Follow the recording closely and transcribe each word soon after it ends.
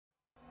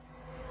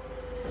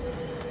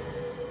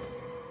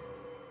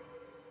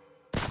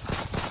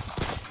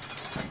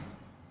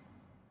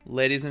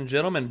Ladies and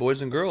gentlemen,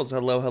 boys and girls,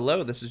 hello,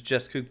 hello. This is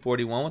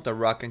JessCook41 with the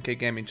Rock and K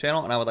Gaming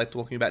channel, and I would like to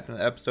welcome you back to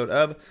another episode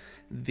of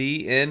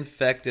The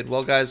Infected.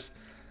 Well, guys,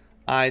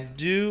 I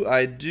do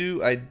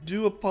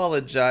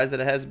apologize that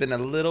it has been a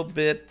little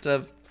bit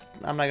of,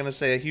 I'm not going to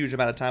say a huge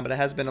amount of time, but it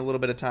has been a little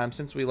bit of time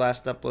since we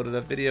last uploaded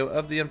a video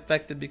of The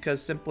Infected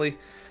because simply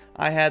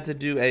I had to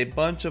do a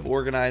bunch of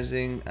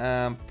organizing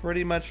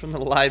pretty much from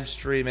the live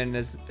stream, and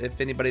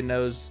if anybody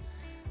knows,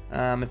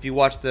 if you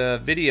watch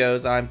the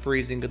videos, I'm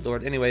freezing, good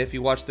lord. Anyway, if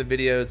you watch the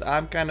videos,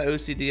 I'm kind of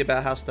OCD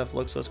about how stuff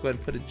looks, so let's go ahead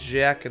and put a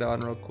jacket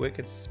on real quick.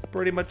 It's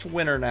pretty much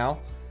winter now.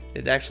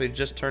 It actually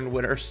just turned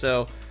winter,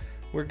 so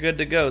we're good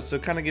to go. So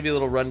kind of give you a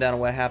little rundown of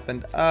what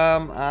happened.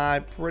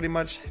 I pretty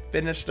much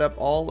finished up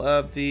all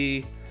of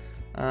the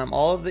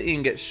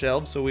ingot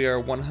shelves, so we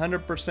are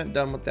 100%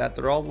 done with that.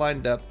 They're all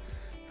lined up.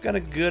 We've got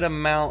a good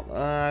amount,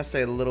 I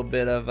say a little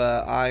bit of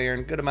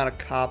iron, good amount of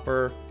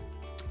copper.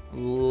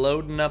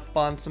 Loading up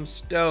on some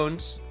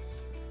stones.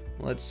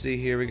 Let's see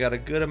here. We got a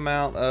good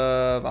amount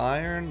of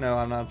iron. No,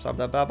 I'm not.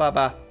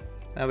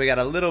 Now we got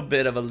a little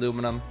bit of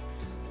aluminum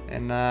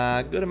and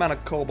a good amount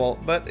of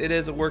cobalt, but it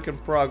is a work in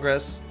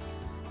progress.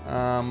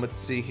 Let's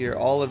see here.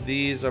 All of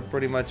these are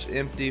pretty much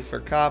empty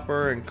for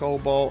copper and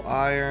cobalt.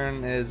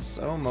 Iron is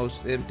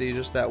almost empty.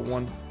 Just that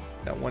one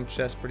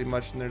chest pretty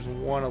much, and there's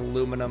one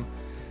aluminum.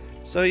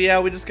 So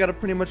yeah, we just gotta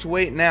pretty much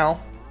wait now,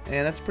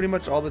 and that's pretty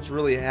much all that's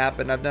really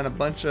happened. I've done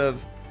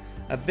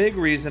a big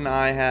reason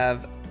I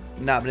have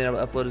not been able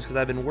to upload is because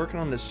I've been working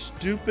on this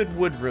stupid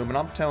wood room, and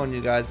I'm telling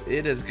you guys,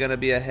 it is going to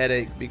be a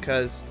headache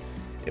because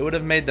it would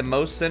have made the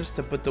most sense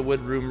to put the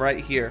wood room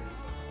right here.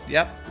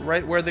 Yep,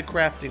 right where the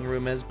crafting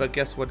room is, but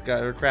guess what,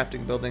 guys, or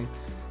crafting building,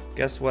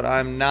 guess what,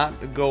 I'm not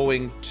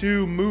going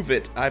to move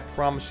it. I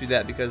promise you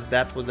that, because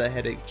that was a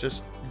headache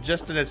just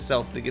in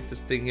itself to get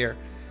this thing here.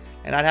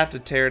 And I'd have to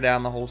tear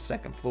down the whole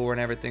second floor and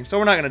everything, so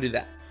we're not going to do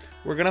that.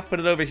 We're going to put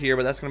it over here,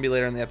 but that's going to be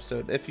later in the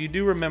episode. If you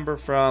do remember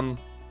from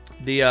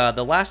the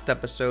last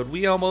episode,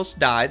 we almost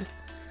died.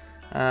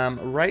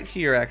 Right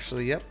here,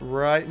 actually. Yep,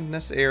 right in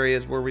this area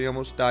is where we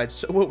almost died.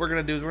 So what we're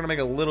going to do is we're going to make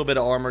a little bit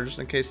of armor just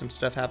in case some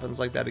stuff happens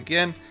like that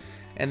again.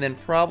 And then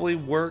probably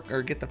work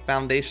or get the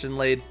foundation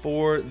laid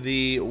for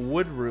the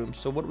wood room.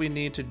 So what we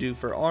need to do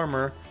for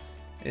armor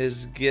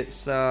is get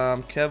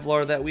some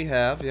Kevlar that we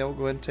have. Yeah, we'll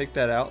go ahead and take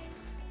that out.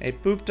 A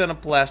poop ton of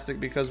plastic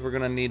because we're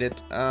going to need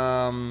it.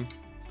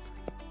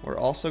 We're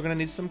also going to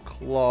need some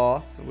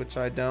cloth, which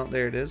I don't.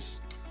 There it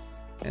is.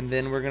 And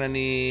then we're going to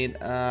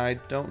need, I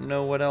don't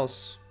know what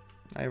else.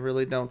 I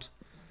really don't.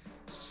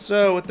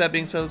 So with that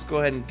being said, let's go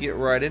ahead and get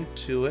right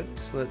into it.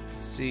 So let's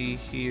see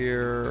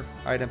here.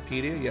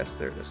 Itempedia. Yes,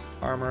 there it is.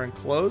 Armor and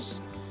clothes.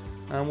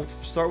 We'll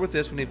start with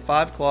this. We need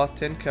 5 cloth,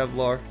 10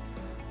 Kevlar.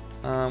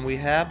 We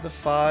have the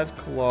 5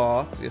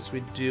 cloth. Yes,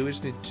 we do. We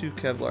just need 2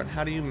 Kevlar. And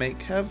how do you make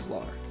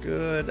Kevlar?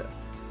 Good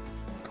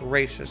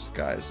gracious,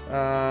 guys.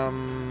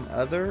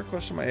 Other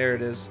question mark. Here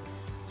it is.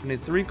 We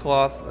need 3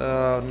 cloth.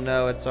 Oh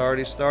no, it's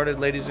already started,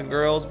 ladies and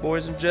girls,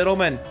 boys and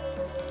gentlemen.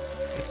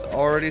 It's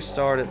already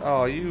started.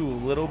 Oh, you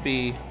little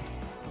bee.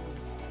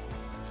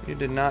 You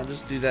did not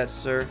just do that,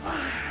 sir.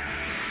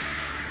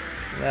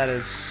 That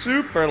is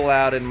super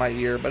loud in my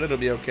ear, but it'll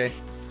be okay.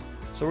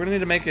 So we're gonna need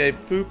to make a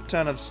poop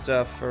ton of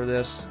stuff for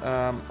this.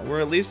 We're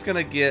at least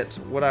gonna get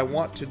what I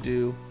want to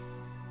do.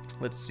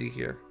 Let's see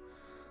here.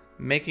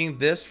 Making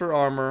this for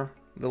armor.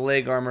 The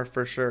leg armor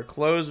for sure.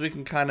 Clothes we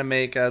can kind of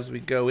make as we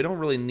go. We don't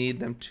really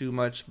need them too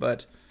much,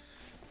 but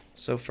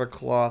so for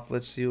cloth,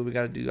 let's see what we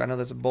got to do. I know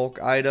that's a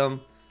bulk item.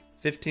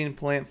 15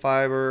 plant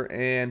fiber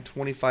and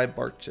 25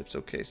 bark chips.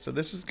 Okay, so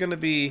this is going to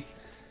be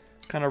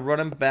kind of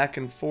running back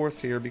and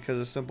forth here because of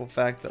the simple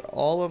fact that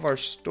all of our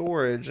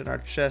storage and our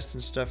chests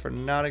and stuff are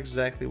not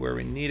exactly where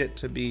we need it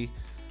to be.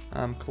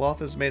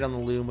 Cloth is made on the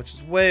loom, which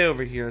is way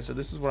over here, so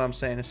this is what I'm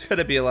saying. It's going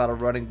to be a lot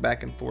of running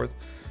back and forth.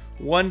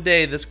 One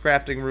day this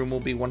crafting room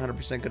will be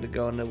 100% good to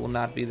go, and it will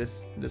not be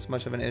this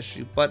much of an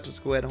issue. But let's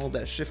go ahead and hold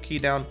that shift key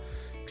down,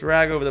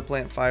 drag over the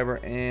plant fiber,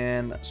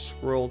 and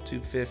scroll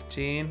to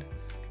 15.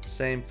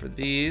 Same for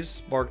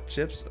these bark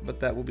chips, but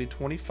that will be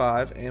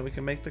 25, and we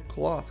can make the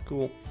cloth.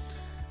 Cool.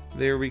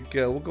 There we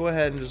go. We'll go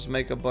ahead and just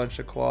make a bunch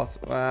of cloth.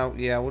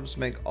 Yeah, we'll just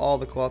make all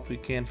the cloth we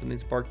can from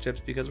these bark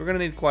chips because we're going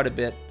to need quite a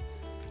bit.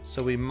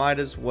 So we might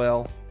as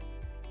well.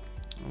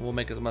 We'll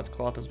make as much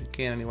cloth as we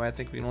can anyway. I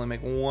think we can only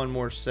make one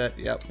more set.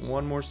 Yep,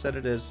 one more set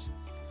it is.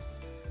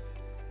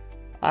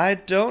 I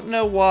don't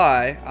know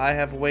why I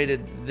have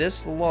waited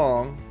this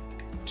long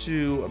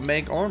to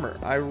make armor.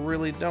 I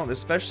really don't.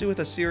 Especially with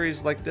a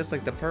series like this,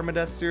 like the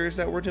permadeath series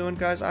that we're doing,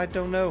 guys. I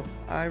don't know.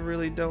 I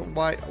really don't.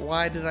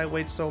 Why did I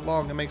wait so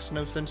long? It makes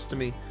no sense to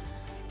me.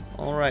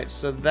 Alright,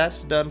 so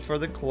that's done for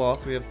the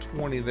cloth. We have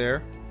 20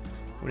 there.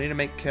 We need to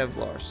make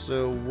Kevlar.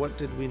 So what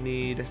did we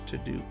need to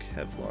do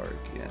Kevlar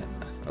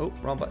again? Oh,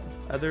 wrong button.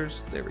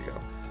 Others. There we go.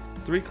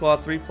 3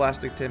 cloth, 3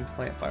 plastic, 10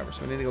 plant fiber.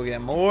 So we need to go get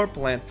more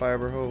plant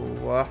fiber. Oh,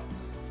 we're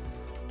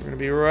going to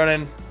be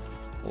running.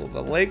 Well,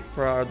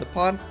 the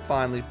pond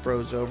finally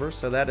froze over.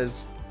 So that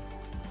is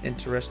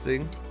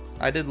interesting.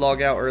 I did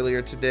log out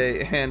earlier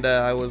today, and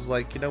I was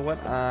like, you know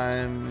what?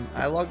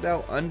 I logged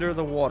out under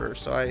the water,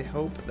 so I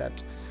hope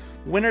that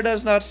winter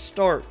does not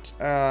start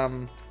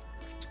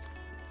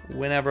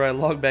whenever I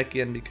log back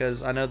in,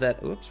 because I know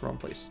that, oops, wrong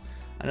place.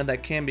 I know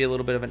that can be a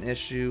little bit of an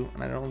issue,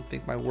 and I don't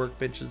think my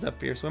workbench is up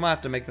here, so we might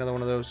have to make another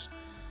one of those.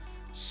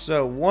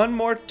 So one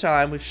more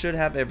time, we should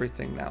have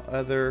everything now.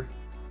 Other,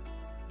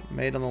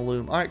 made on the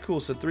loom. All right, cool.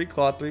 So 3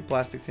 cloth, 3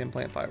 plastic, 10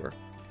 plant fiber.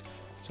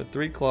 So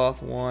 3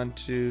 cloth, 1,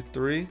 2,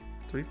 3,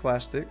 3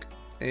 plastic,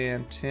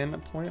 and 10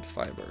 plant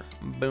fiber.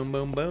 Boom,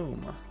 boom,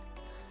 boom.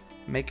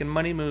 Making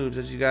money moves,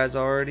 as you guys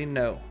already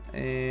know.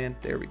 And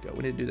there we go.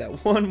 We need to do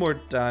that one more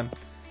time.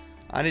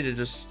 I need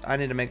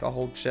to make a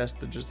whole chest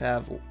to just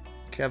have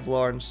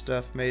Kevlar and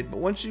stuff made. But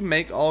once you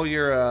make all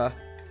your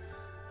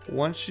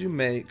once you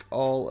make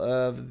all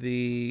of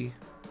the,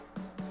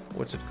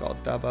 what's it called,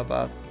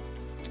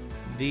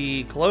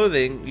 the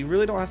clothing, you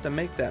really don't have to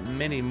make that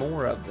many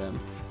more of them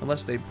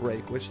unless they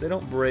break, which they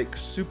don't break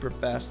super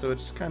fast, so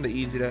it's kind of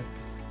easy to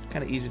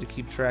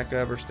keep track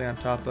of or stay on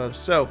top of.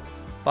 So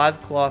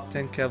 5 cloth,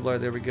 10 Kevlar,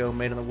 there we go,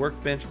 made on the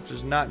workbench, which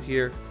is not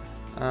here.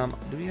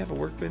 Do we have a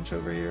workbench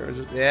over here? Or is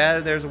it, yeah,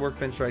 there's a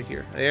workbench right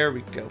here. There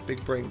we go.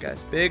 Big brain, guys.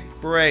 Big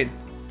brain.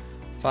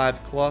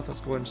 5 cloth. Let's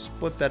go ahead and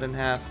split that in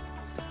half.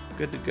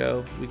 Good to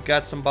go. We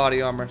got some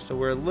body armor, so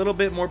we're a little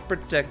bit more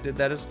protected.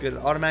 That is good. It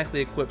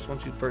automatically equips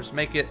once you first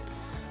make it.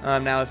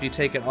 Now, if you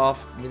take it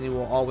off, then you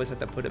will always have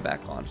to put it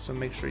back on. So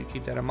make sure you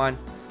keep that in mind.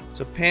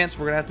 So pants,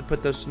 we're going to have to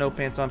put those snow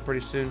pants on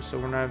pretty soon, so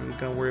we're not even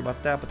going to worry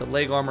about that. But the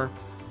leg armor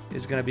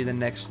is going to be the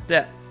next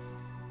step.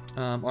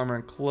 Armor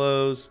and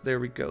clothes, there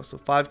we go. So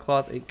 5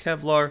 cloth, 8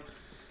 Kevlar.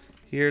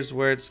 Here's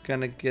where it's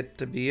gonna get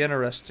to be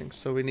interesting.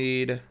 So we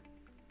need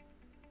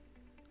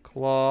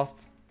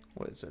cloth,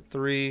 what is it,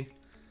 3,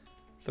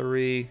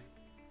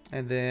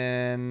 and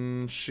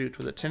then shoot,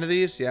 was it 10 of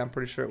these? Yeah, I'm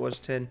pretty sure it was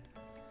 10.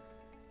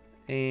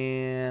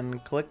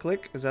 And click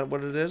click, is that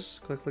what it is?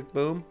 Click click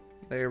boom,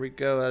 there we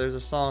go. There's a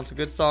song. It's a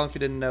good song if you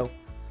didn't know.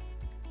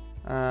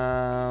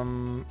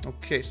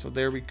 Okay, so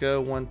there we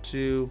go. 1,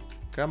 2,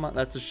 come on,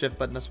 that's a shift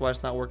button, that's why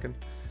it's not working.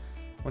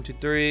 1, 2,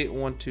 3,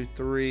 1, 2,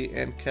 3,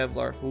 and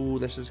Kevlar. Ooh,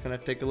 this is gonna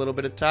take a little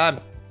bit of time.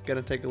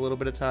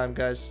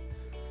 Guys.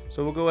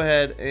 So we'll go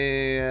ahead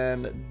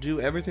and do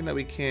everything that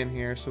we can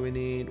here. So we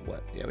need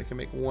what? Yeah, we can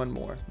make 1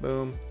 more.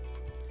 Boom.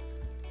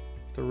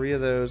 3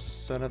 of those,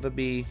 son of a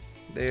bee.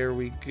 There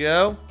we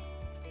go.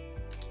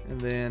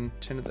 And then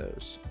 10 of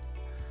those.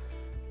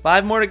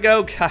 5 more to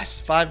go, guys.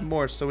 5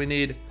 more. So we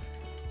need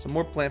some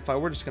more plant fiber.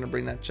 We're just gonna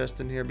bring that chest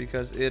in here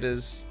because it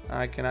is,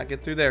 I cannot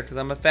get through there because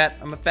I'm a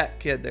fat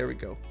kid. There we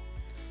go.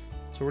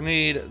 So we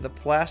need the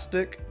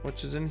plastic,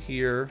 which is in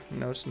here.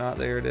 No, it's not.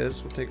 There it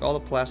is. We'll take all the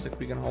plastic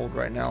we can hold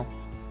right now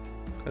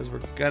because we're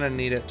gonna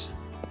need it.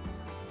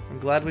 I'm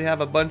glad we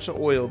have a bunch of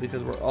oil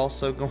because we're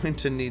also going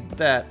to need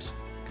that.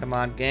 Come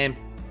on, game.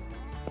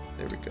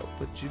 There we go.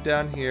 Put you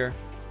down here.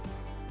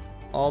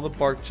 All the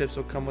bark chips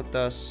will come with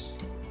us.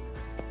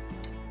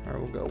 All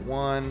right, we'll go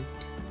 1.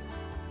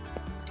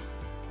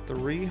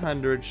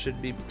 300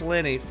 should be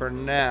plenty for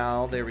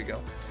now. There we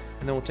go.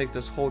 And then we'll take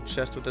this whole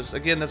chest with us.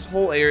 Again, this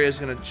whole area is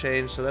going to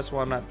change, so that's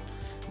why I'm not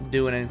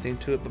doing anything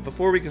to it. But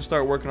before we can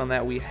start working on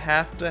that, we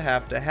have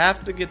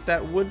to get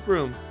that wood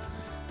room.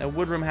 That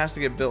wood room has to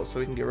get built so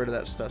we can get rid of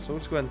that stuff. So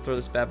let's go ahead and throw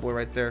this bad boy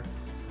right there.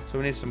 So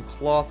we need some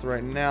cloth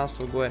right now, so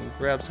we'll go ahead and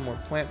grab some more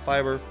plant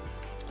fiber.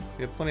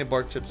 We have plenty of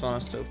bark chips on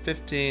us, so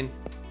 15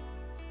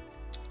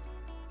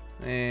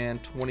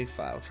 and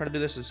 25. We'll try to do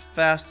this as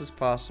fast as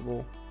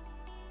possible.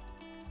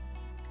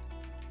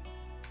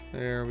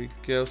 There we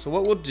go. So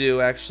what we'll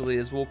do actually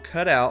is we'll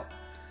cut out,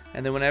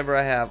 and then whenever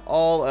I have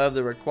all of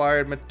the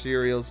required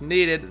materials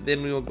needed,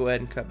 then we will go ahead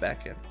and cut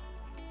back in.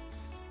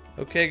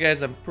 Okay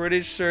guys, I'm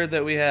pretty sure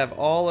that we have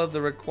all of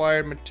the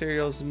required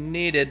materials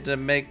needed to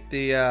make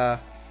the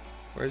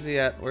where's he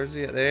at?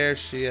 There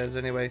she is.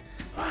 Anyway,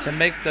 to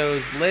make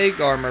those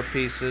leg armor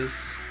pieces.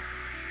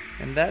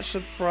 And that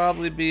should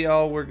probably be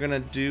all we're gonna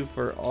do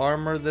for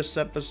armor this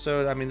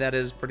episode. I mean, that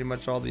is pretty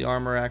much all the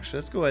armor actually.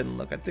 Let's go ahead and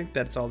look. I think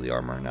that's all the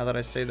armor now that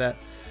I say that.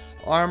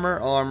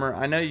 Armor.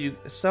 I know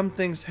some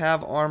things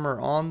have armor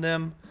on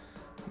them,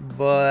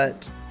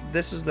 but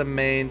this is the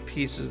main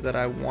pieces that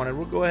I wanted.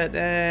 We'll go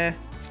ahead.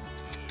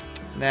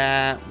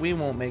 Nah, we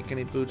won't make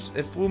any boots.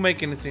 If we'll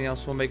make anything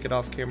else, we'll make it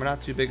off camera.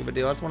 Not too big of a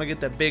deal. I just want to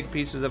get the big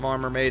pieces of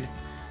armor made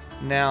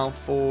now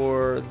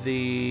for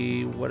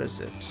the, what is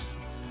it?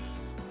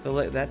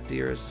 That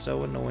deer is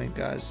so annoying,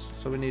 guys.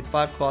 So we need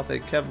 5 cloth,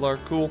 8 Kevlar,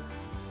 cool.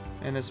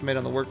 And it's made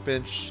on the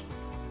workbench.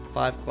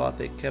 5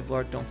 cloth, 8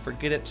 Kevlar, don't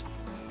forget it.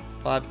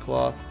 5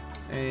 cloth,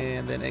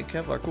 and then 8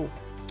 Kevlar, cool.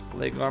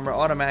 Leg armor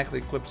automatically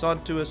equips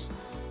onto us.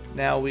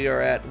 Now we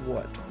are at,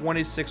 what,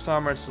 26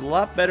 armor. It's a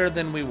lot better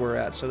than we were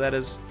at, so that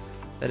is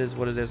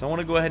what it is. I want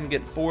to go ahead and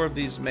get 4 of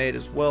these made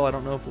as well. I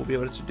don't know if we'll be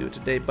able to do it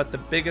today, but the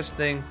biggest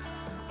thing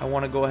I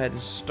want to go ahead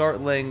and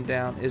start laying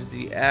down is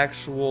the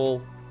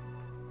actual,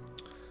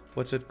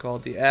 what's it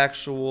called? The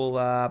actual,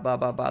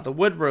 the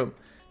wood room.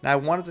 Now I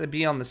want it to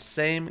be on the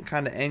same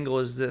kind of angle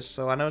as this,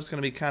 so I know it's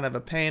going to be kind of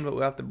a pain, but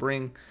we'll have to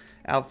bring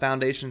out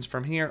foundations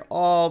from here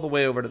all the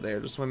way over to there.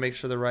 Just want to make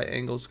sure the right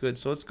angle is good.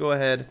 So let's go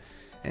ahead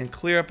and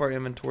clear up our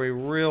inventory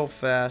real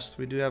fast.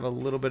 We do have a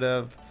little bit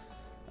of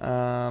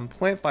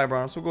plant fiber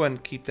on us. We'll go ahead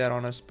and keep that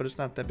on us, but it's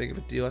not that big of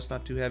a deal. It's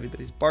not too heavy, but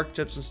these bark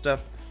chips and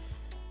stuff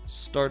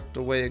start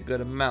to weigh a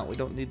good amount. We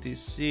don't need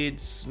these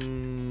seeds.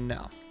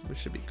 No, we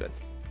should be good.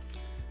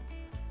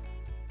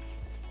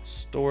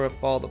 Store up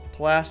all the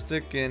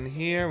plastic in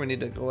here. We need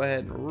to go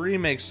ahead and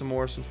remake some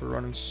more since we're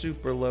running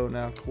super low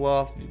now.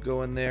 Cloth, you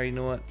go in there. You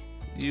know what?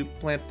 You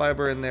plant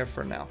fiber in there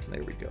for now.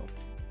 There we go.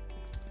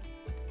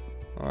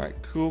 Alright,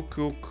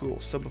 cool.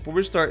 So before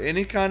we start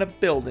any kind of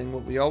building,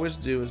 what we always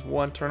do is,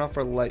 one, turn off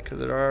our light because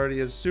it already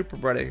is super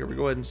bright out here. We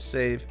go ahead and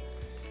save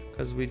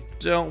because we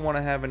don't want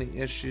to have any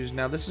issues.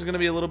 Now, this is going to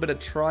be a little bit of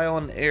trial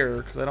and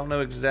error because I don't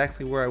know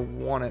exactly where I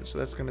want it. So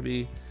that's going to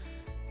be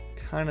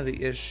kind of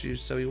the issue.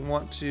 So we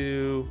want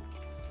to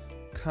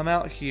come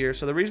out here.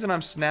 So the reason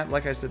I'm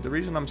like I said, the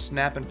reason I'm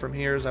snapping from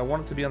here is I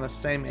want it to be on the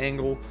same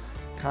angle,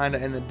 kind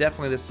of, and then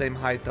definitely the same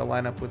height to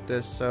line up with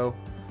this. So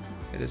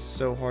it is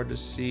so hard to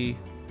see.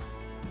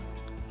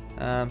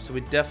 So we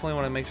definitely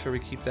want to make sure we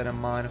keep that in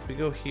mind. If we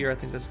go here, I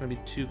think that's going to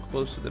be too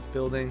close to the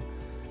building.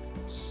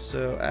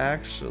 So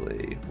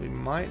actually, we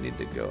might need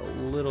to go a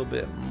little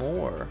bit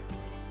more.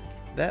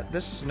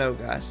 This snow,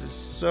 guys, is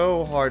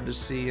so hard to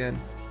see in.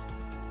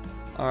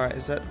 Alright,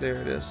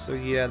 there it is. So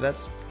yeah,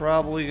 that's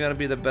probably going to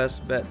be the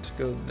best bet to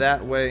go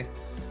that way.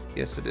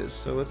 Yes, it is.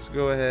 So let's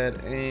go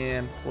ahead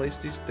and place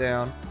these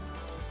down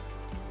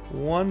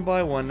one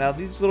by one. Now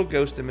these little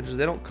ghost images,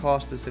 they don't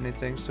cost us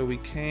anything, so we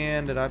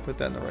can, did I put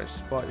that in the right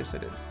spot? Yes, I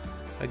did.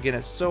 Again,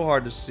 it's so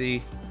hard to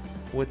see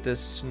with this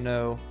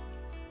snow.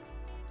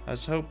 I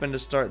was hoping to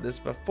start this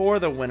before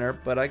the winter,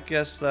 but I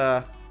guess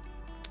the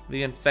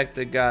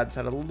infected gods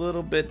had a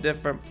little bit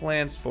different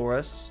plans for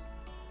us.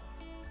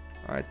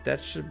 Alright,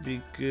 that should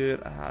be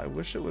good. I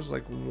wish it was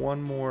like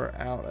one more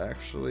out,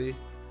 actually.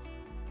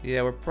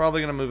 Yeah, we're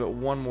probably going to move it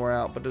one more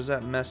out, but does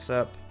that mess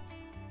up?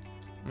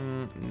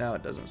 No,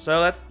 it doesn't. So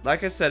that's,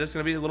 like I said, it's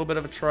going to be a little bit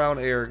of a trial and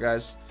error,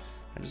 guys.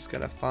 I just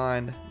got to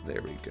find,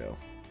 there we go.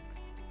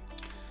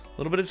 A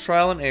little bit of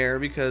trial and error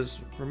because,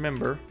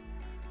 remember,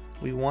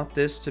 we want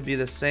this to be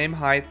the same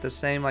height, the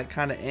same like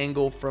kind of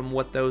angle from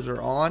what those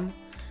are on,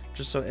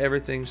 just so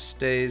everything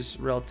stays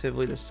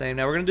relatively the same.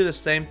 Now we're going to do the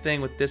same thing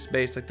with this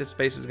base. Like this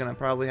base is going to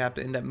probably have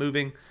to end up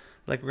moving.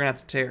 Like we're going to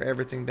have to tear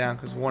everything down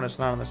because one, it's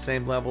not on the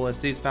same level as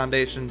these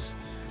foundations.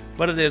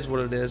 But it is what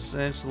it is,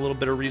 and it's a little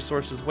bit of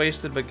resources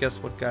wasted, but guess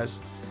what,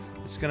 guys?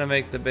 It's going to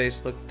make the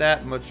base look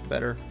that much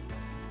better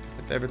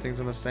if everything's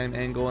on the same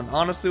angle, and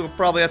honestly, we'll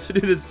probably have to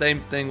do the same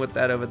thing with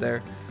that over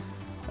there.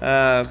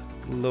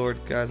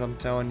 Lord, guys, I'm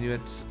telling you,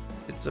 it's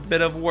a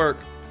bit of work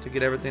to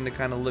get everything to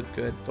kind of look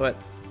good, but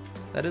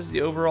that is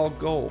the overall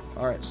goal.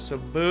 Alright, so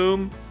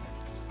boom.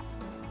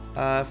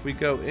 If we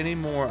go any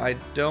more, I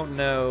don't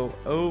know,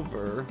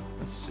 over,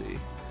 let's see.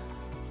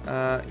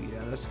 Yeah,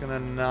 that's gonna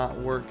not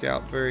work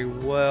out very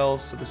well.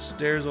 So the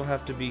stairs will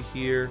have to be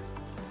here.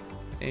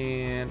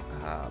 And,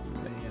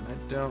 man,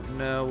 I don't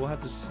know. We'll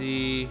have to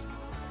see.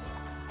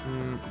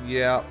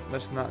 Yeah,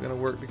 that's not gonna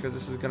work because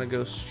this is gonna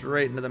go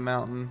straight into the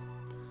mountain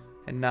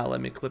and not let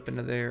me clip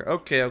into there.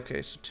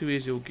 Okay, so too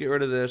easy. We'll get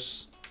rid of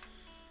this.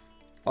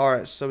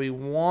 Alright, so we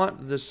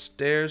want the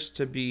stairs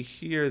to be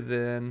here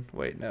then.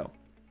 Wait, no.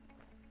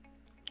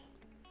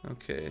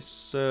 Okay,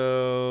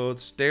 so the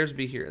stairs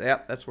be here.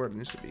 Yep, that's where it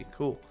needs to be.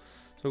 Cool.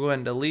 So go ahead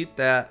and delete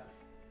that.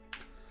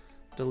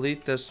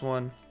 Delete this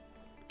one.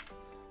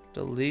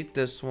 Delete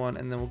this one.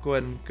 And then we'll go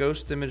ahead and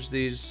ghost image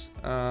these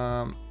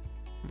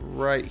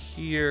right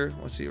here.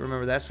 Let's see.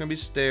 Remember, that's going to be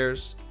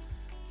stairs.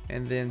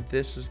 And then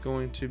this is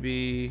going to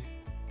be...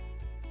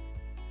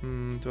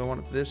 do I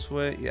want it this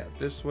way? Yeah,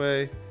 this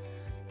way.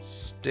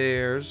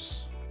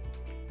 Stairs.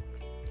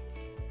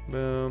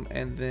 Boom,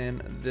 and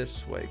then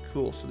this way.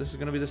 Cool. So this is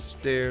going to be the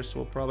stairs, so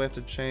we'll probably have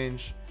to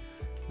change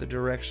the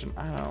direction.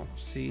 I don't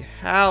see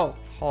how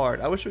hard.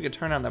 I wish we could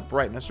turn on the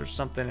brightness or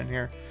something in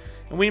here.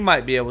 And we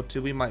might be able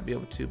to,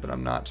 but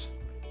I'm not.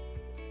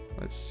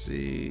 Let's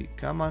see.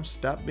 Come on,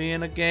 stop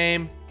being a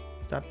game.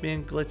 Stop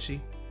being glitchy.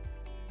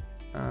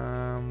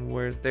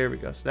 There we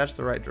go. So that's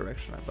the right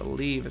direction, I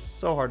believe. It's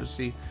so hard to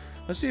see.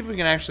 Let's see if we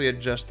can actually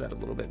adjust that a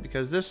little bit,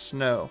 because this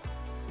snow,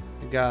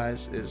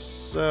 guys, is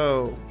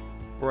so...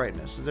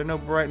 brightness. Is there no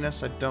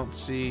brightness? I don't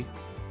see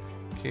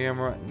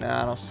camera.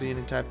 Nah, I don't see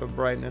any type of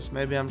brightness.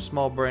 Maybe I'm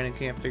small brain and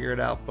can't figure it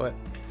out, but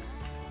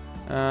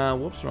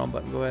whoops, wrong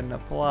button. Go ahead and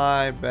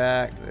apply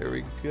back. There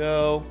we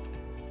go.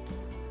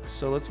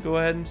 So let's go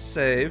ahead and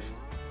save.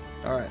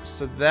 Alright,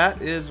 so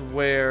that is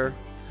where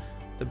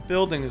the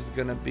building is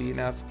going to be.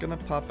 Now it's going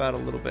to pop out a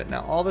little bit.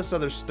 Now all this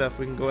other stuff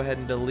we can go ahead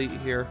and delete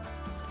here.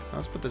 Now,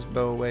 let's put this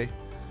bow away.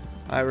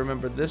 I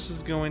remember this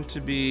is going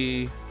to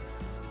be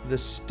the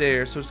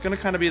stairs, so it's going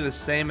to kind of be the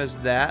same as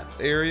that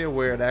area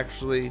where it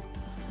actually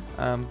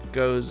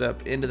goes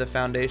up into the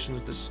foundations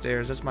with the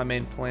stairs. That's my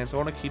main plan, so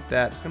I want to keep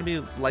that. It's going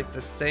to be like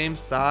the same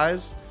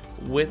size,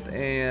 width,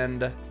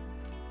 and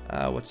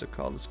what's it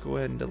called? Let's go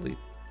ahead and delete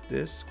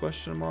this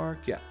question mark.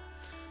 Yeah,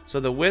 So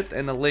the width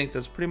and the length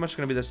is pretty much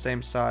going to be the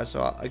same size.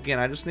 So again,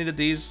 I just needed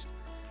these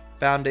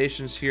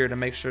foundations here to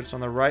make sure it's on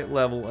the right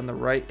level and the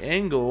right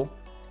angle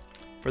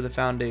for the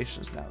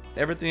foundations. Now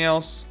everything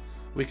else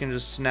we can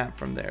just snap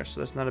from there, so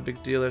that's not a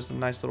big deal. There's a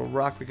nice little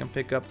rock we can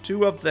pick up,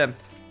 2 of them.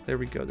 There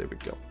we go, there we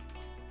go.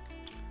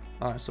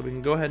 Alright, so we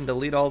can go ahead and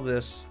delete all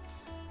this.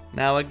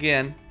 Now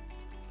again,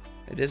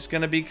 it is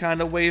going to be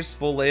kind of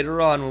wasteful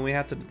later on when we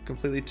have to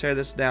completely tear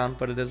this down,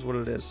 but it is what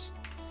it is.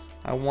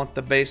 I want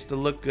the base to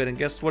look good, and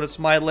guess what? It's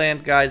my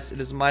land, guys. It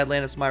is my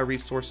land, it's my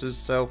resources,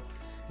 so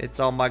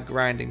it's all my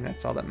grinding.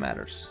 That's all that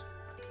matters.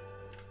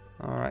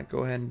 Alright,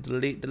 go ahead and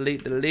delete,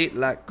 delete, delete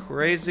like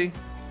crazy.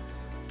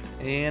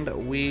 And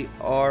we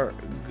are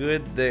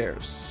good there.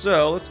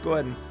 So let's go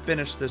ahead and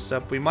finish this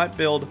up. We might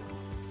build,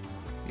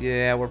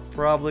 yeah, we're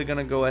probably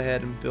gonna go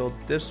ahead and build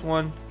this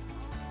one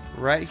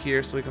right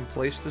here so we can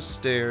place the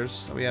stairs.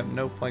 So we have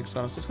no planks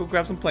on us. Let's go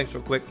grab some planks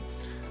real quick.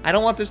 I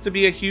don't want this to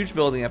be a huge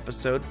building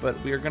episode, but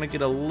we are gonna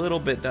get a little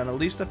bit done, at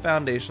least the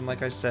foundation.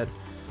 Like I said,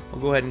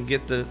 we'll go ahead and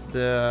get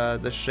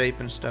the shape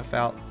and stuff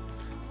out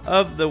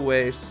of the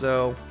way,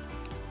 so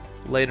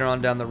later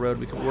on down the road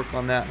we can work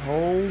on that.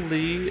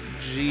 Holy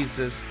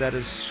Jesus, that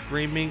is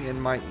screaming in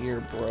my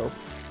ear, bro.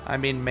 I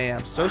mean, man,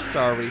 I'm so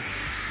sorry.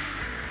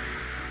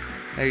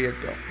 There you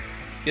go.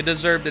 You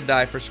deserve to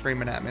die for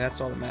screaming at me. That's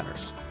all that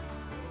matters.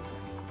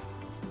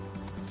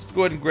 Let's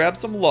go ahead and grab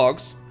some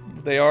logs.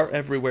 They are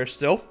everywhere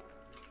still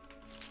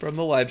from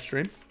the live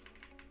stream.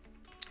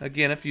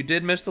 Again, if you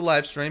did miss the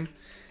live stream,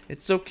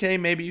 it's okay.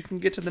 Maybe you can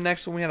get to the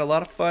next one. We had a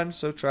lot of fun,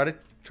 so try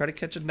to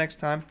catch it next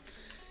time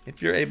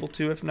if you're able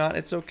to. If not,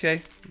 it's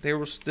okay. There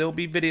will still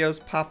be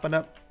videos popping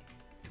up.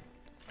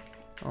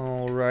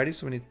 Alrighty,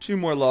 so we need 2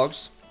 more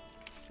logs.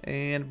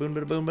 And boom,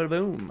 bada boom, bada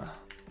boom.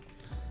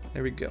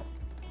 There we go.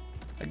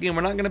 Again,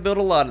 we're not going to build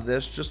a lot of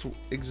this, just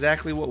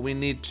exactly what we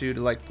need to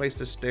like place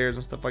the stairs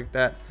and stuff like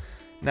that.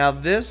 Now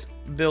this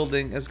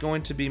building is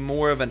going to be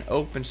more of an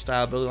open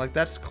style building. Like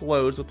that's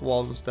closed with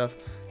walls and stuff.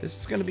 This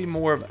is going to be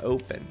more of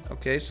open.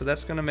 Okay, so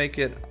that's going to make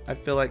it, I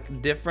feel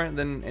like, different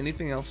than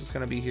anything else that's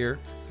going to be here.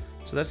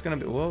 So that's going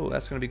to be, whoa,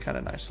 that's going to be kind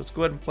of nice. Let's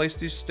go ahead and place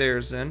these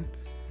stairs in.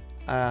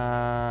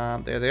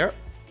 There they are.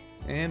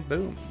 And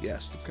boom.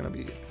 Yes, it's going to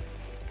be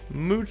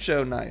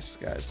mucho nice,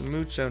 guys.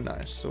 Mucho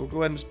nice. So we'll go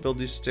ahead and just build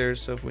these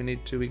stairs so if we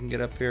need to, we can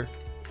get up here.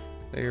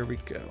 There we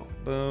go.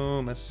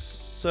 Boom. That's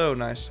so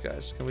nice,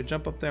 guys. Can we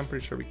jump up there? I'm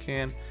pretty sure we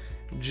can.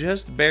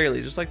 Just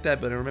barely, just like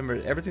that. But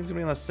remember, everything's going to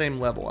be on the same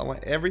level. I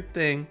want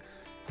everything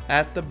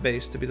at the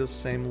base to be the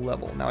same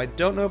level. Now, I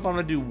don't know if I'm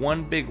going to do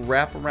one big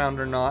wrap around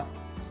or not.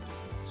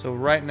 So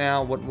right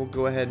now, what we'll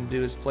go ahead and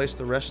do is place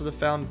the rest of the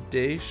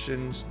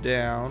foundations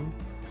down.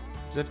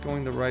 Is that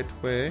going the right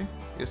way?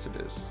 Yes, it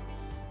is.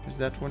 Is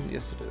that one?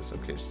 Yes, it is.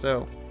 Okay,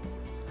 so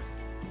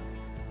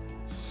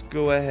let's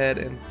go ahead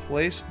and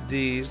place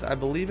these. I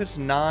believe it's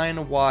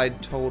 9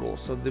 wide total,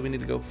 so then we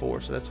need to go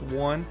 4. So that's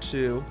 1,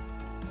 2,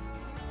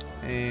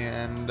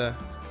 and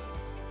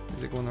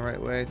is it going the right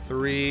way?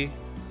 3,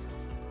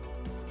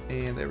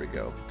 and there we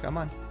go. Come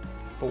on,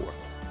 4.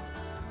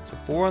 So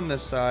 4 on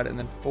this side, and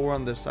then 4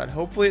 on this side.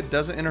 Hopefully it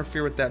doesn't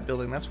interfere with that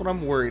building. That's what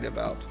I'm worried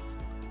about.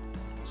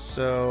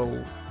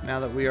 So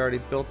now that we already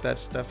built that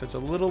stuff, it's a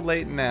little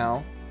late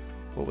now.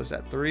 What was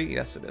that, 3?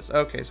 Yes, it is.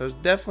 Okay, so it's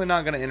definitely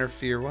not going to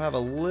interfere. We'll have a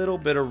little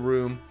bit of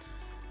room.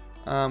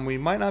 We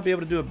might not be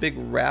able to do a big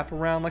wrap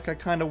around like I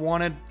kind of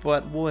wanted,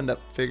 but we'll end up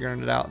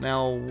figuring it out.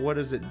 Now, what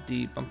is it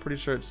deep? I'm pretty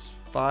sure it's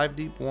 5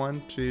 deep.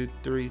 1, 2,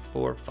 3,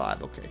 4,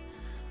 5. Okay.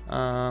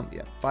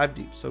 Yeah, 5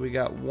 deep. So we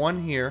got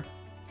 1 here.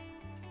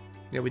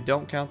 Yeah, we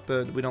don't count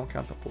the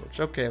porch.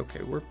 Okay,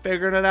 okay. We're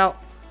figuring it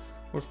out.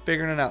 We're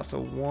figuring it out. So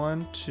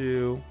 1,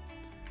 2,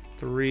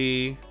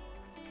 3,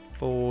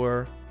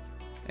 4,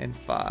 and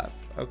 5.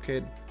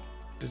 Okay,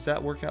 does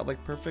that work out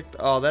like perfect?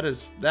 Oh, that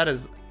is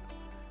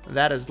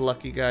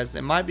lucky, guys.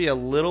 It might be a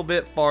little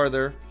bit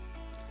farther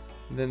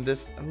than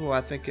this. Oh, I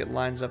think it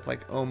lines up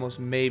like almost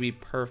maybe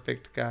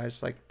perfect,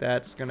 guys. Like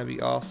that's gonna be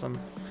awesome.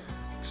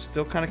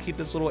 Still kind of keep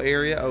this little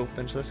area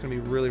open, so that's gonna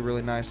be really,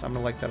 really nice. I'm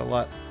gonna like that a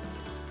lot.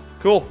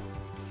 Cool.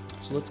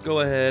 So let's go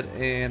ahead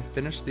and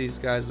finish these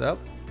guys up,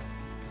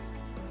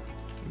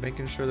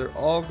 making sure they're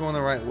all going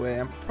the right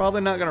way. I'm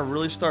probably not gonna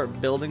really start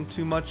building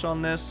too much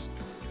on this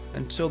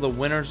until the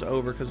winter's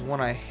over, because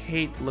one, I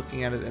hate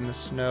looking at it in the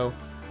snow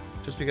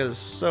just because it's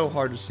so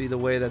hard to see the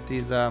way that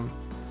these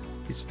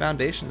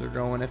foundations are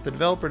going. If the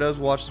developer does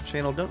watch the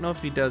channel, don't know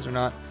if he does or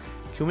not,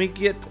 can we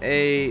get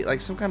a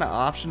some kind of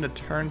option to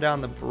turn down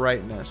the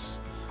brightness?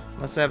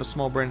 Unless I have a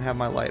small brain and have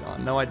my light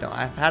on. No, I don't.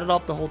 I've had it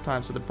off the whole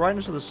time, so the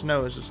brightness of the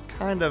snow is just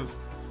kind of,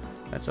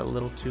 that's a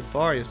little too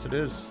far. Yes, it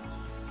is.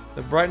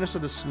 The brightness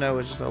of the snow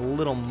is just a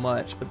little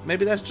much, but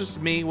maybe that's just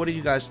me. What do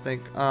you guys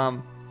think?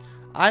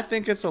 I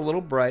think it's a little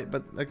bright,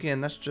 but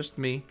again, that's just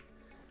me.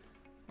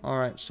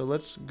 Alright, so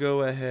let's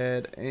go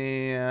ahead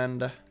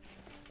and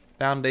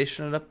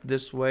foundation it up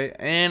this way.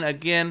 And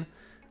again,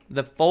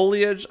 the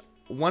foliage,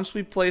 once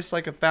we place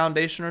like a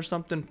foundation or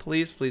something,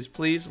 please, please,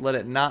 please let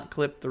it not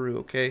clip through,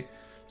 okay?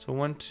 So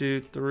 1,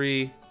 2,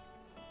 3,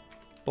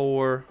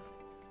 4,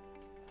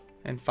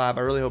 and 5.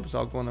 I really hope it's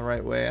all going the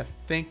right way. I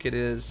think it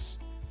is.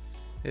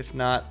 If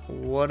not,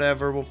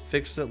 whatever, we'll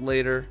fix it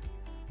later.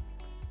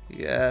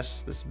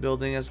 Yes, this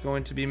building is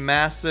going to be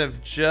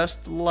massive,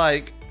 just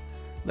like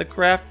the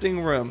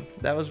crafting room.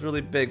 That was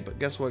really big, but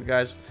guess what,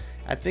 guys?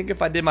 I think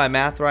if I did my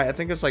math right, I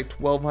think it's like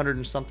 1,200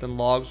 and something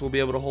logs we'll be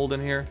able to hold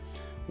in here,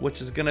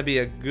 which is going to be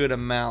a good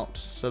amount.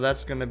 So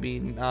that's going to be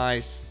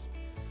nice.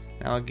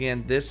 Now,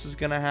 again, this is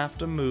going to have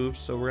to move,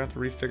 so we're going to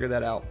have to refigure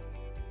that out.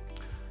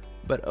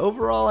 But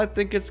overall, I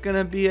think it's going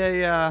to be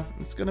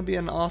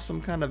an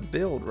awesome kind of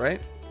build,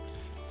 right?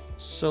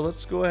 So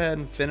let's go ahead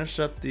and finish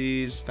up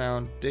these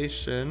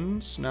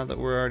foundations now that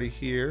we're already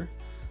here.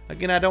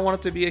 Again, I don't want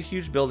it to be a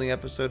huge building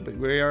episode, but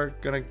we are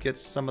going to get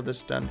some of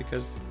this done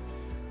because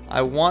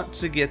I want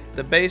to get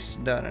the base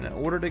done. And in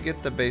order to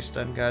get the base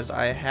done, guys,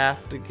 I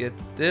have to get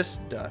this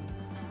done.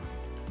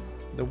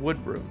 The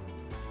wood room.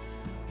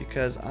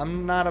 Because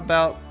I'm not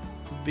about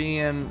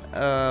being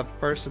a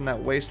person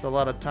that wastes a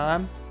lot of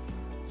time.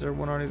 Is there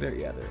one already there?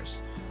 Yeah, there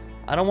is.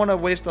 I don't want to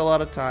waste a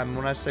lot of time.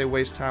 When I say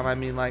waste time, I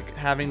mean like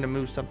having to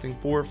move something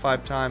 4 or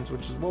 5 times,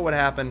 which is what would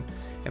happen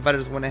if I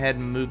just went ahead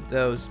and moved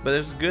those. But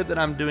it's good that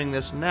I'm doing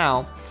this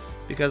now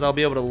because I'll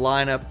be able to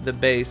line up the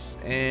base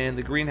and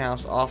the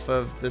greenhouse off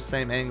of the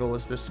same angle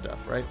as this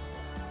stuff, right?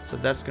 So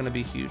that's going to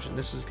be huge. And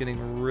this is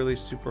getting really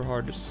super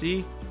hard to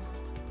see,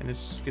 and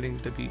it's getting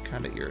to be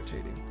kind of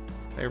irritating.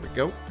 There we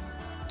go.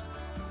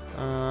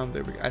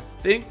 There we go. I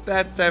think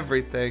that's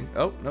everything.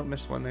 Oh, no,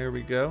 missed one. There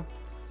we go.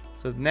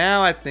 So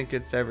now I think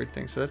it's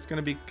everything. So that's going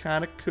to be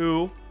kind of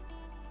cool.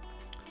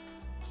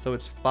 So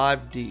it's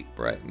 5 deep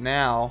right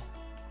now.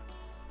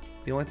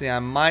 The only thing I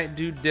might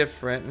do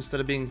different, instead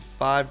of being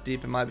 5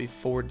 deep, it might be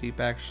 4 deep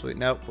actually.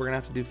 Nope, we're going to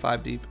have to do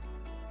 5 deep.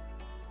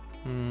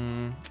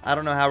 I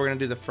don't know how we're going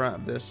to do the front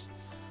of this.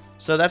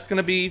 So that's going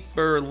to be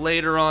for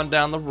later on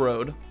down the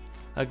road.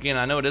 Again,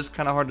 I know it is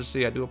kind of hard to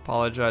see. I do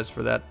apologize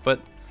for that.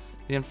 But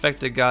the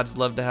infected gods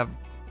love to have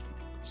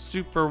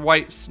super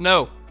white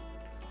snow.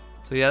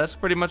 So yeah, that's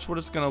pretty much what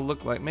it's gonna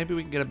look like. Maybe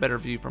we can get a better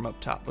view from up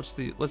top. Let's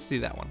see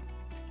that one.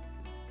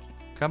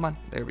 Come on,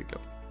 there we go.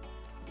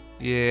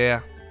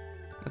 Yeah,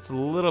 that's a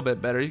little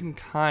bit better. You can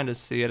kind of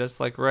see it. It's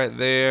like right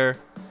there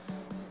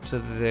to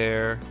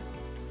there.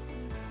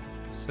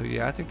 So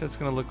yeah, I think that's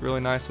gonna look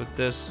really nice with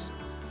this.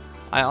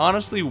 I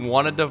honestly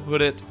wanted to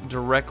put it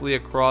directly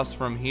across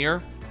from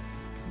here,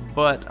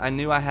 but I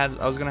knew I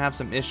was gonna have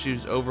some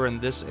issues over in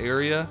this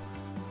area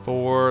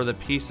for the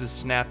pieces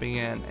snapping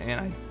in, and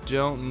I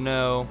don't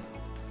know.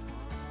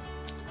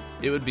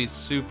 It would be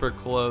super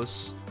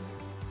close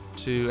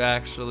to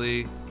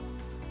actually,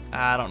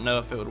 I don't know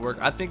if it would work.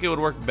 I think it would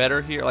work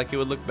better here, like it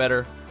would look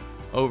better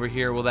over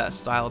here with that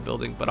style of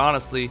building. But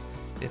honestly,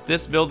 if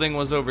this building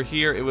was over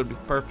here, it would be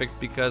perfect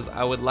because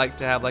I would like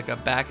to have like a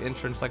back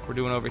entrance like we're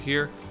doing over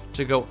here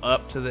to go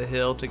up to the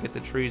hill to get the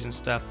trees and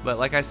stuff. But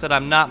like I said,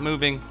 I'm not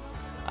moving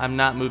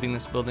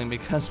this building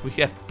because we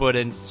have put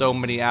in so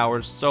many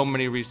hours, so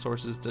many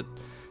resources to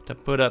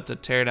put up, to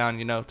tear down,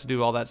 you know, to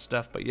do all that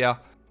stuff. But yeah.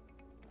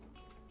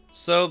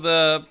 So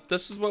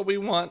this is what we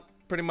want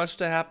pretty much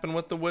to happen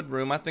with the wood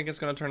room. I think it's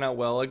going to turn out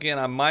well. Again,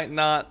 I might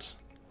not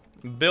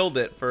build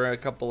it for a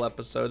couple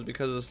episodes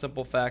because of the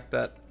simple fact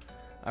that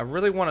I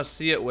really want to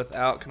see it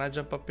without. Can I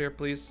jump up here,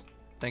 please?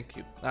 Thank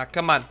you.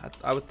 Come on.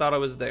 I thought I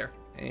was there.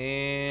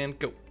 And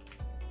go.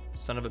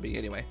 Son of a bee.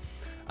 Anyway,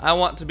 I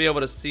want to be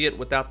able to see it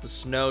without the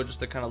snow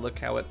just to kind of look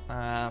how it...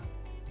 I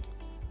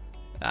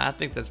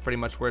think that's pretty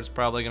much where it's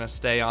probably going to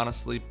stay,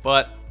 honestly.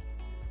 But,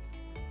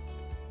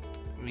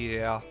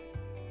 yeah.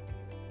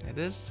 It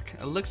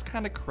looks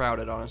kind of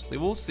crowded, honestly.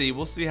 We'll see.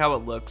 We'll see how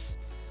it looks.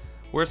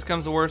 Worst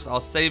comes to worst,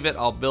 I'll save it.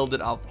 I'll build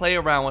it. I'll play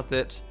around with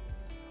it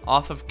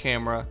off of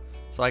camera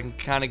so I can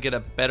kind of get a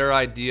better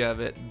idea of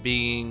it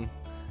being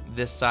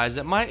this size.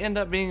 It might end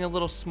up being a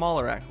little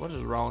smaller. What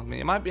is wrong with me?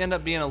 It might end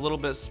up being a little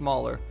bit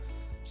smaller.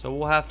 So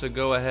we'll have to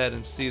go ahead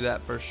and see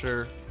that for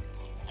sure.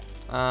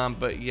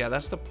 But yeah,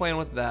 that's the plan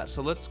with that.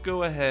 So let's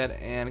go ahead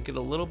and get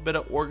a little bit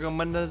of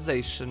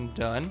organization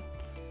done.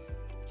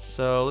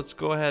 So let's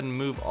go ahead and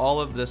move all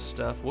of this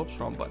stuff. Whoops,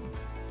 wrong button.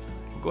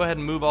 We'll go ahead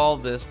and move all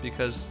this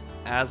because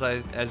as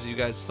you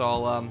guys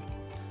saw,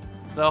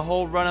 the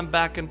whole running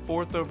back and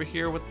forth over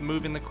here with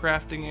moving the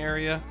crafting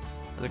area,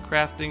 the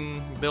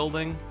crafting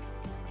building,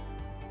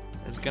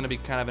 is going to be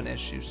kind of an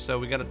issue. So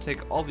we got to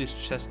take all these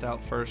chests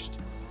out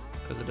first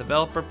because the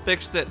developer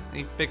fixed it.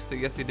 He fixed it.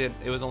 Yes, he did.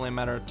 It was only a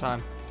matter of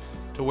time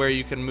to where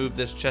you can move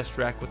this chest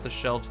rack with the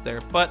shelves there.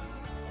 But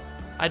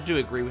I do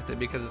agree with it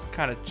because it's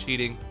kind of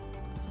cheating.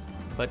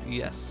 But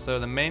yes, so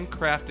the main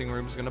crafting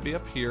room is going to be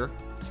up here.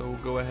 So we'll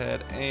go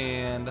ahead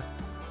and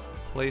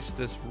place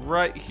this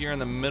right here in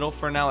the middle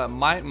for now. It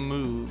might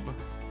move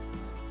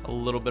a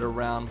little bit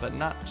around, but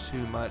not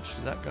too much.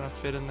 Is that going to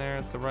fit in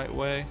there the right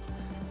way?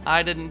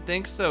 I didn't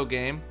think so,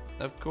 game.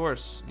 Of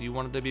course, you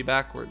wanted to be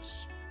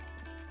backwards.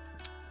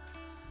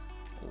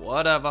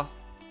 Whatever.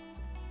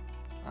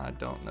 I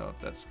don't know if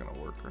that's going to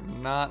work or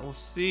not. We'll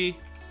see.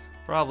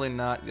 Probably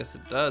not. Yes,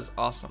 it does.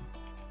 Awesome.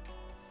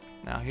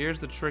 Now, here's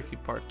the tricky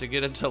part. To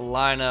get it to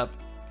line up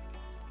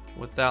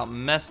without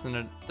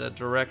messing the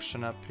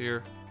direction up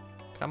here.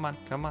 Come on,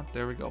 come on.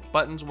 There we go.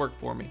 Buttons work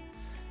for me.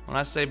 When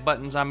I say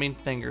buttons, I mean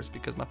fingers,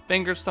 because my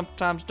fingers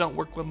sometimes don't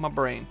work with my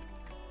brain.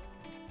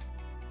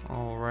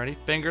 Alrighty,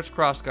 fingers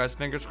crossed, guys.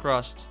 Fingers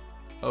crossed.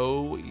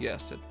 Oh,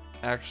 yes, it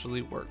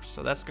actually works.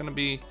 So that's going to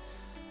be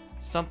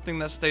something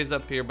that stays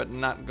up here, but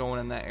not going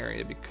in that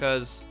area,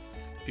 because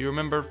if you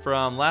remember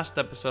from last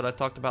episode, I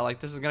talked about, like,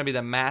 this is going to be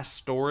the mass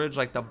storage,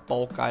 like the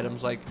bulk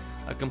items, like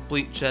a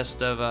complete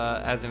chest of,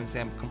 as an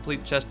example,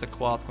 complete chest of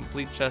cloth,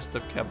 complete chest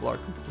of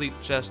Kevlar, complete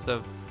chest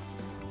of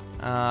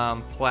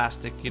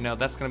plastic. You know,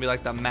 that's going to be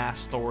like the mass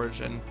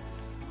storage, and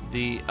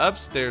the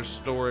upstairs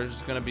storage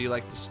is going to be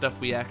like the stuff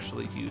we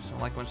actually use. So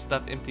like when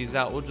stuff empties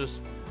out,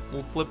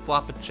 we'll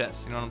flip-flop a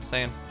chest, you know what I'm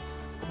saying?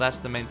 Well, that's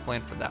the main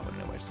plan for that one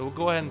anyway. So we'll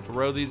go ahead and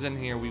throw these in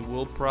here. We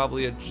will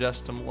probably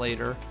adjust them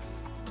later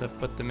to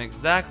put them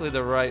exactly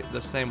the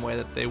same way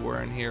that they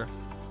were in here,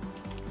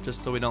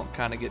 just so we don't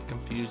kind of get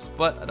confused.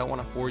 But I don't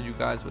want to bore you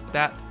guys with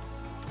that.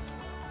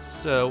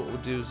 So what we'll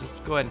do is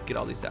just go ahead and get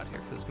all these out here,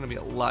 because it's going to be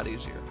a lot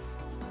easier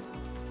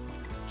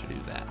to do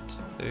that.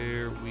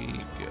 There we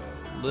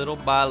go. Little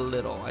by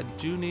little. I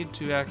do need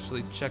to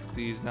actually check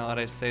these now that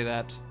I say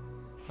that.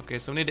 Okay,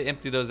 so we need to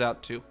empty those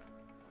out too.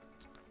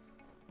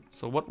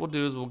 So what we'll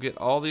do is we'll get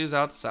all these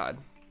outside.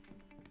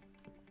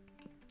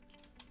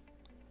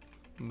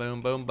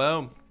 Boom, boom,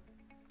 boom.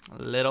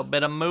 A little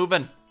bit of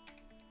moving.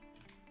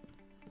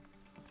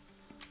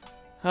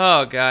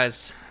 Oh,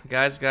 guys.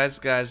 Guys.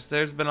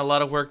 There's been a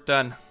lot of work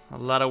done. A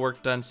lot of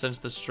work done since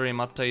the stream,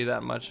 I'll tell you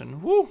that much.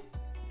 And whoo!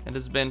 It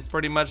has been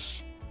pretty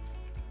much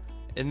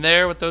in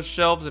there with those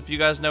shelves. If you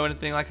guys know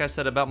anything, like I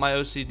said, about my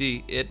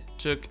OCD, it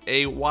took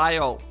a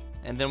while.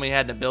 And then we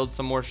had to build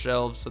some more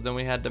shelves. So then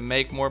we had to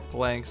make more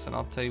planks. And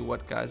I'll tell you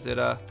what, guys,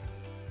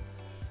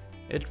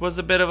 it was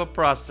a bit of a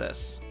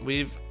process.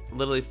 We've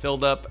literally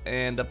filled up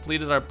and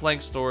depleted our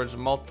plank storage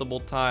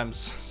multiple times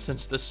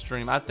since this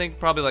stream. I think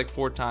probably like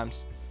 4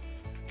 times,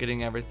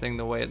 getting everything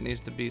the way it needs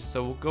to be.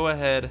 So we'll go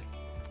ahead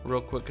real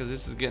quick, because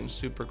this is getting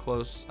super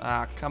close.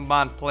 Ah, come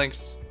on,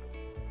 planks.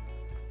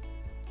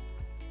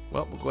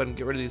 Well, we'll go ahead and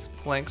get rid of these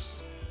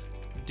planks.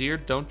 Dear,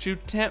 don't you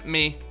tempt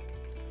me.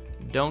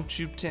 Don't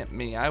you tempt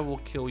me. I will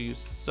kill you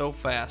so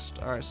fast.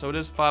 Alright, so it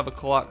is 5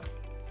 o'clock.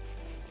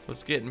 So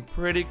it's getting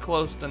pretty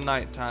close to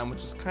nighttime,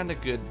 which is kind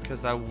of good,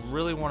 because I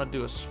really want to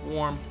do a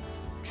swarm,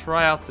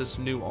 try out this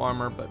new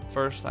armor, but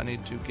first I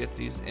need to get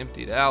these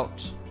emptied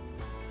out.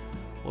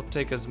 We'll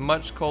take as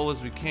much coal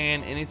as we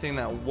can. Anything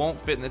that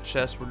won't fit in the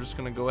chest, we're just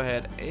going to go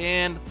ahead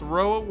and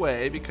throw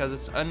away, because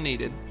it's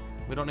unneeded.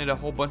 We don't need a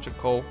whole bunch of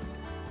coal.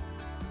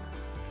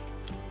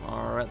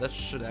 Alright, that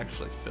should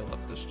actually fill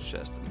up this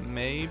chest.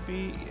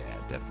 Maybe? Yeah,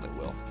 it definitely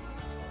will.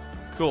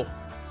 Cool.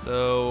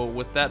 So,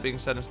 with that being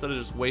said, instead of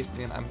just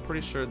wasting it, I'm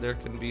pretty sure there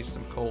can be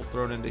some coal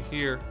thrown into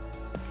here.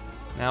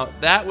 Now,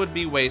 that would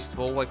be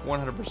wasteful, like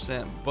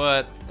 100%,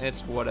 but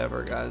it's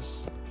whatever,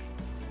 guys.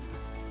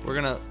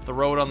 We're going to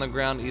throw it on the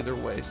ground either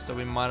way, so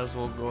we might as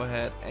well go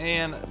ahead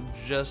and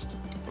just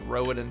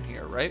throw it in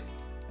here, right?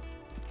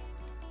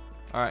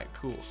 Alright,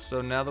 cool.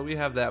 So, now that we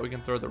have that, we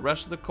can throw the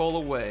rest of the coal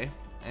away,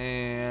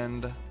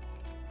 and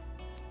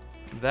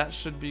that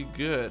should be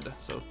good.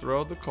 So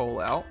throw the coal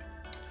out.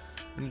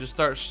 We need to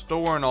start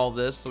storing all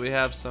this so we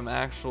have some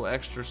actual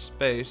extra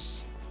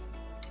space.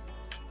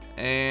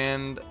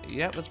 And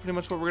yeah, that's pretty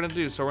much what we're gonna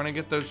do. So we're gonna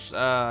get those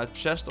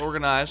chests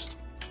organized.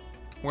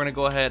 We're gonna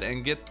go ahead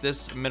and get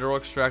this mineral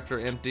extractor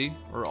empty,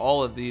 or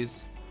all of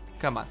these.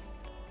 Come on.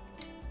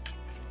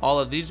 All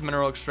of these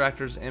mineral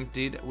extractors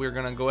emptied. We're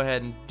gonna go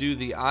ahead and do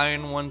the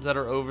iron ones that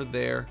are over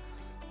there.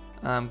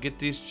 Get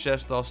these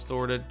chests all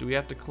sorted. Do we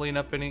have to clean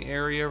up any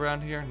area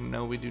around here?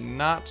 No, we do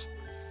not.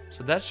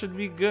 So that should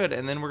be good.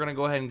 And then we're going to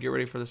go ahead and get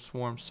ready for the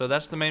swarm. So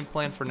that's the main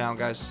plan for now,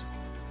 guys.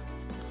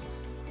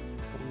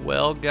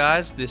 Well,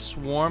 guys, the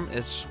swarm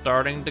is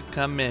starting to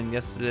come in.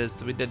 Yes, it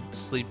is. We did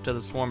sleep till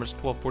the swarm is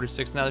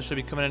 12:46. Now they should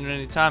be coming in at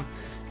any time.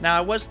 Now,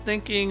 I was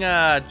thinking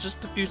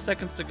just a few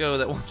seconds ago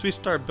that once we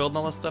start building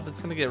all this stuff,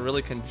 it's going to get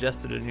really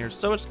congested in here.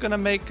 So it's going to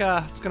make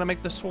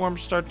the swarm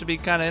start to be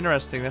kind of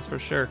interesting. That's for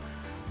sure.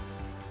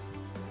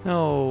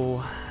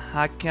 No,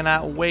 I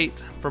cannot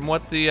wait. From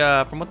what the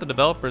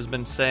developer has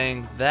been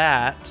saying,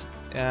 that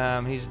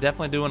he's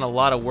definitely doing a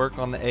lot of work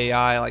on the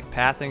AI, like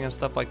pathing and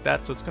stuff like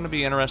that. So it's going to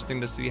be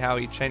interesting to see how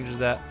he changes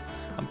that.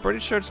 I'm pretty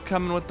sure it's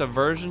coming with the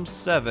version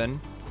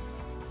 7,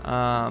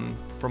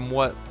 from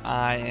what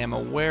I am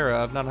aware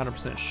of. Not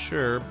 100%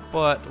 sure,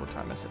 but what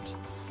time is it?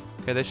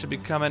 Okay, they should be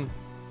coming.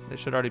 They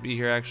should already be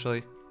here,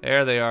 actually.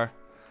 There they are.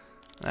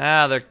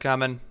 Ah, they're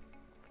coming.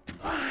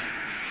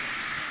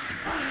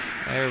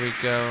 There we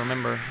go.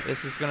 Remember,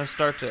 this is going to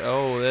start to...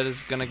 Oh, that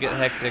is going to get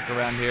hectic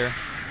around here.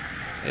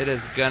 It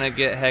is going to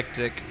get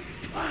hectic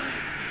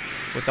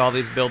with all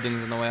these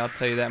buildings in the way, I'll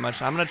tell you that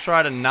much. I'm going to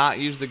try to not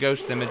use the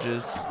ghost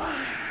images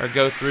or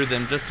go through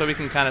them, just so we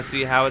can kind of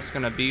see how it's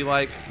going to be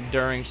like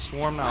during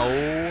swarm.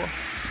 Oh,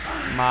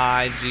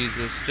 my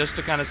Jesus. Just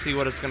to kind of see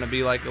what it's going to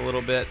be like a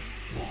little bit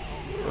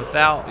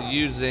without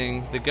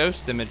using the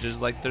ghost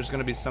images, like there's going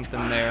to be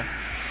something there.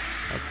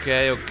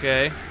 Okay,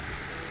 okay.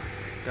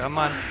 Come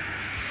on.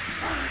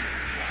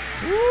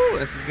 Woo,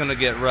 this is gonna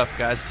get rough,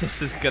 guys.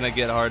 This is gonna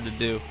get hard to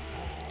do,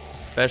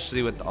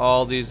 especially with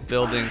all these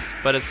buildings,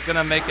 but it's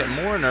gonna make it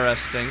more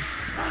interesting,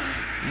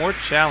 more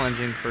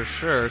challenging for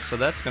sure, so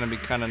that's gonna be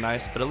kind of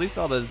nice. But at least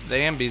all the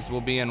zombies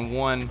will be in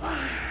one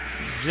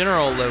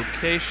general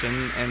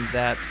location, and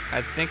that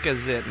I think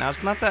is it. Now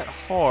it's not that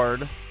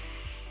hard.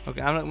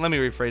 Okay, let me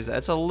rephrase that.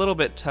 It's a little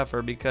bit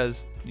tougher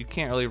because you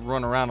can't really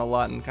run around a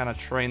lot and kind of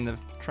train the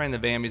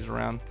zombies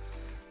around.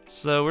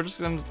 So we're just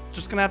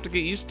gonna have to get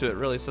used to it,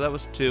 really. So that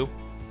was 2,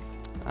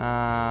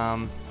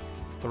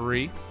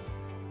 3,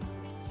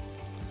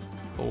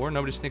 4.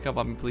 Nobody sneak up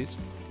on me, please.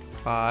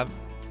 5,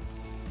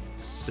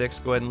 6.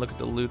 Go ahead and look at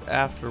the loot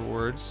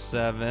afterwards.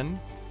 7,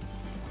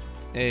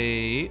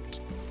 8,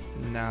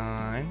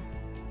 9,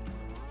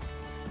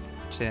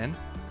 10,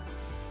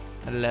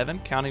 11.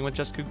 Counting with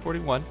just Kook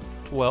 41.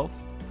 12.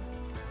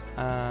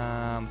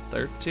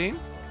 13.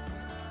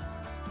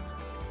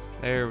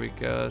 There we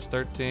go. It's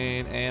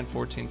 13 and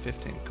 14,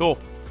 15. Cool.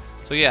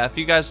 So yeah, if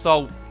you guys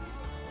saw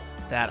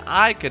that,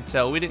 I could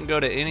tell we didn't go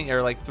to any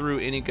or like through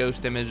any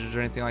ghost images or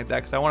anything like that,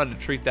 because I wanted to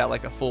treat that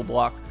like a full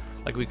block,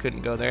 like we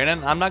couldn't go there. And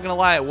then, I'm not gonna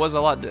lie, it was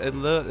a lot. It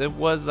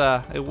was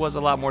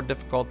a lot more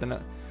difficult than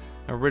it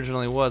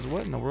originally was.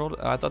 What in the world?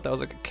 I thought that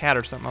was like a cat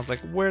or something. I was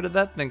like, where did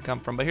that thing come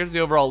from? But here's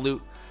the overall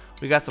loot.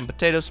 We got some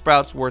potato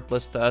sprouts,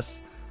 worthless to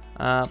us.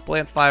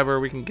 Plant fiber,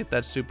 we can get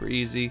that super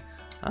easy.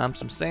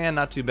 Some sand,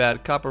 not too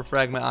bad. Copper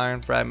fragment,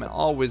 iron fragment,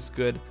 always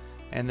good.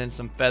 And then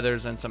some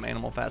feathers and some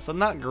animal fat. So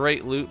not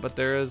great loot, but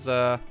there is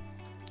a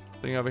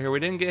thing over here. We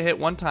didn't get hit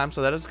one time,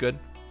 so that is good.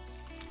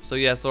 So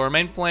yeah, so our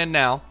main plan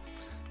now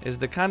is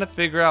to kind of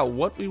figure out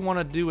what we want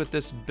to do with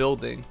this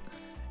building.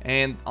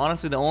 And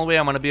honestly, the only way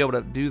I'm going to be able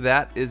to do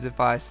that is if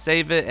I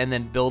save it and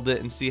then build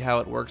it and see how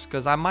it works.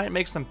 Because I might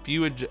make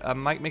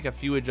a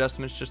few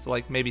adjustments just to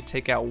like maybe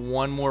take out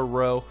one more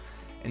row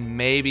and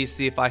maybe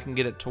see if I can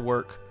get it to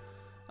work.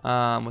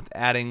 With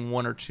adding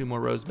 1 or 2 more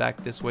rows back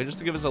this way, just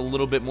to give us a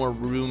little bit more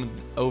room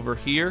over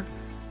here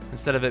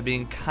instead of it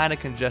being kind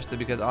of congested,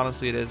 because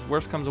honestly it is.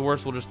 Worst comes to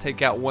worst, we'll just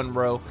take out 1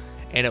 row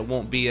and it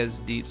won't be as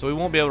deep, so we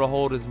won't be able to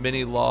hold as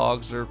many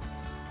logs or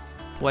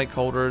plank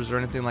holders or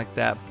anything like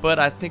that, but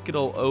I think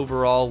it'll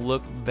overall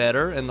look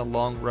better in the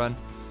long run.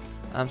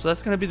 So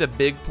that's going to be the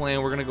big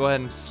plan. We're going to go ahead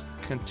and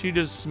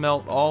continue to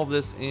smelt all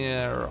this in,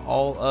 or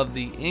all of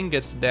the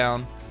ingots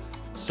down,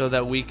 so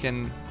that we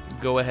can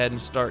go ahead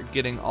and start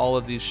getting all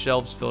of these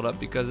shelves filled up,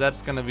 because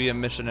that's going to be a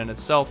mission in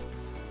itself.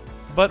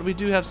 But we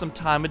do have some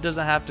time. It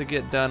doesn't have to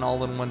get done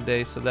all in one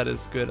day, so that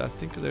is good. I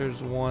think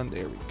there's one.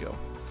 There we go.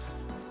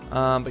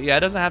 But yeah, it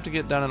doesn't have to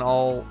get done in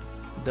all.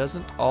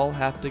 Doesn't all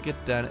have to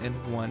get done in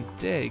one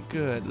day.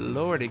 Good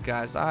lordy,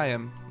 guys, I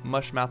am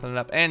mush mouthing it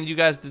up. And you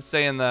guys did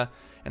say in the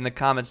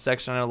comments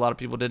section, I know a lot of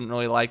people didn't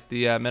really like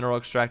the mineral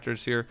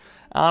extractors here.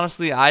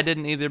 Honestly, I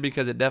didn't either,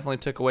 because it definitely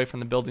took away from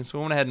the building, so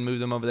we went ahead and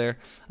moved them over there.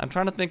 I'm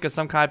trying to think of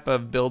some type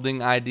of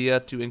building idea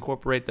to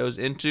incorporate those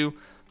into,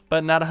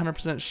 but not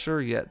 100%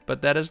 sure yet.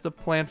 But that is the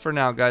plan for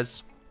now,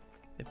 guys.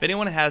 If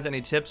anyone has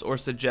any tips or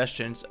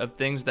suggestions of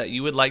things that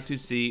you would like to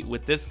see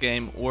with this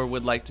game or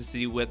would like to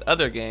see with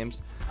other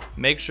games,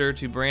 make sure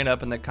to bring it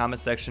up in the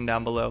comment section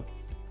down below.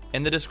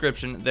 In the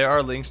description, there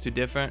are links to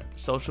different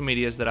social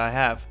medias that I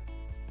have.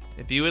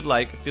 If you would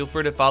like, feel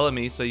free to follow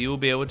me so you will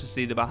be able to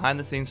see the behind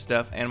the scenes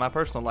stuff and my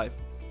personal life.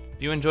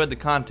 If you enjoyed the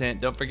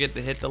content, don't forget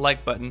to hit the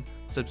like button,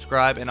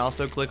 subscribe, and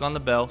also click on the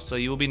bell so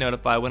you will be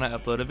notified when I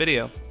upload a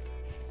video.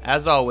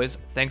 As always,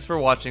 thanks for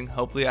watching.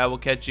 Hopefully I will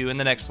catch you in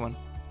the next one.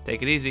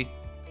 Take it easy.